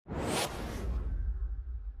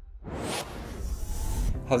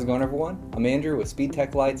How's it going, everyone? I'm Andrew with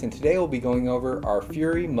SpeedTech Lights, and today we'll be going over our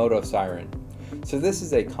Fury moto-siren. So this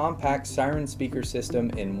is a compact siren speaker system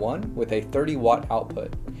in one with a 30-watt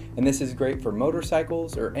output, and this is great for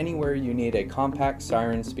motorcycles or anywhere you need a compact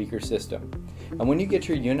siren speaker system. And when you get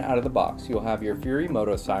your unit out of the box, you'll have your Fury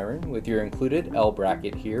moto-siren with your included L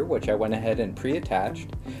bracket here, which I went ahead and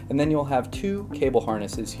pre-attached, and then you'll have two cable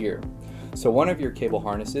harnesses here. So one of your cable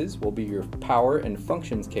harnesses will be your power and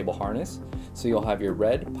functions cable harness. So you'll have your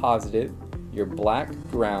red positive, your black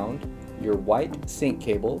ground, your white sync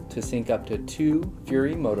cable to sync up to two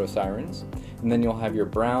Fury moto-sirens, and then you'll have your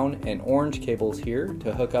brown and orange cables here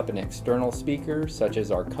to hook up an external speaker such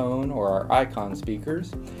as our cone or our icon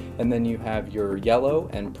speakers, and then you have your yellow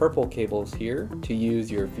and purple cables here to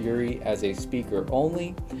use your Fury as a speaker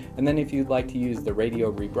only, and then if you'd like to use the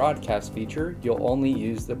radio rebroadcast feature, you'll only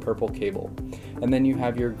use the purple cable, and then you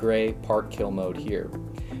have your gray park kill mode here.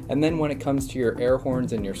 And then when it comes to your air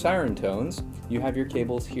horns and your siren tones, you have your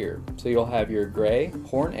cables here. So you'll have your gray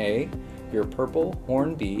horn A, your purple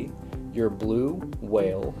horn B, your blue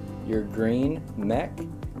whale, your green mech,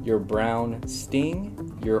 your brown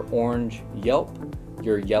sting, your orange yelp,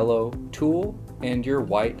 your yellow tool, and your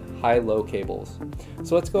white high-low cables.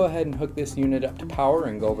 So let's go ahead and hook this unit up to power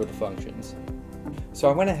and go over the functions. So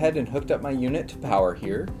I went ahead and hooked up my unit to power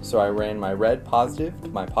here. So I ran my red positive to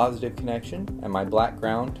my positive connection and my black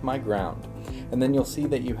ground to my ground. And then you'll see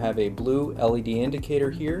that you have a blue LED indicator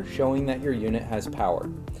here showing that your unit has power.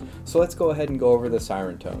 So let's go ahead and go over the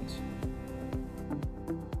siren tones.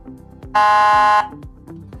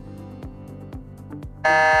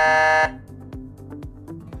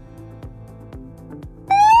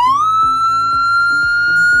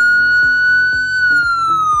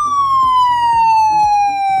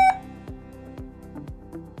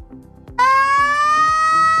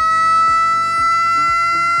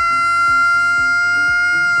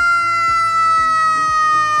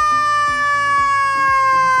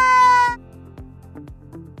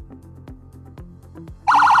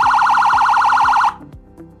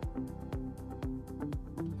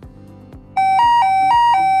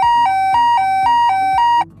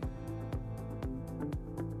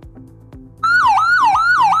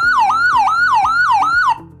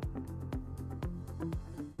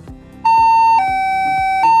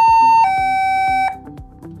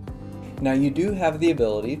 Now you do have the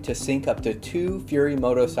ability to sync up to two Fury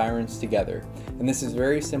moto-sirens together, and this is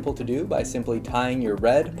very simple to do by simply tying your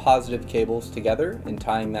red positive cables together and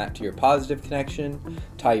tying that to your positive connection,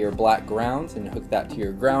 tie your black grounds and hook that to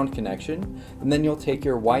your ground connection, and then you'll take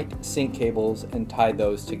your white sync cables and tie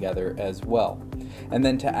those together as well. And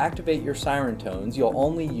then to activate your siren tones, you'll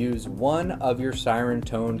only use one of your siren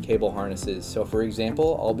tone cable harnesses. So for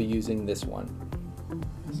example, I'll be using this one.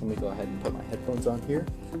 So let me go ahead and put my headphones on here.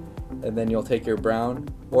 And then you'll take your brown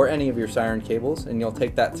or any of your siren cables and you'll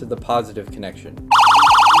take that to the positive connection.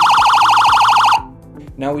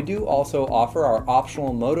 Now we do also offer our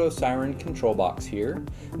optional moto-siren control box here.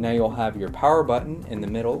 Now you'll have your power button in the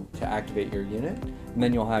middle to activate your unit, and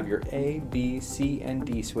then you'll have your A, B, C, and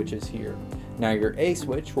D switches here. Now your A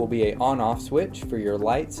switch will be a on-off switch for your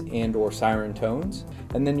lights and or siren tones,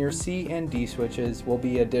 and then your C and D switches will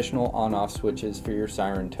be additional on-off switches for your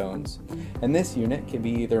siren tones. And this unit can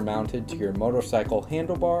be either mounted to your motorcycle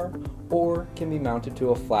handlebar or can be mounted to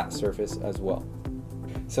a flat surface as well.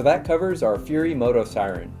 So that covers our Fury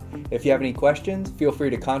moto-siren. If you have any questions, feel free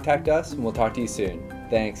to contact us and we'll talk to you soon.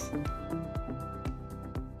 Thanks.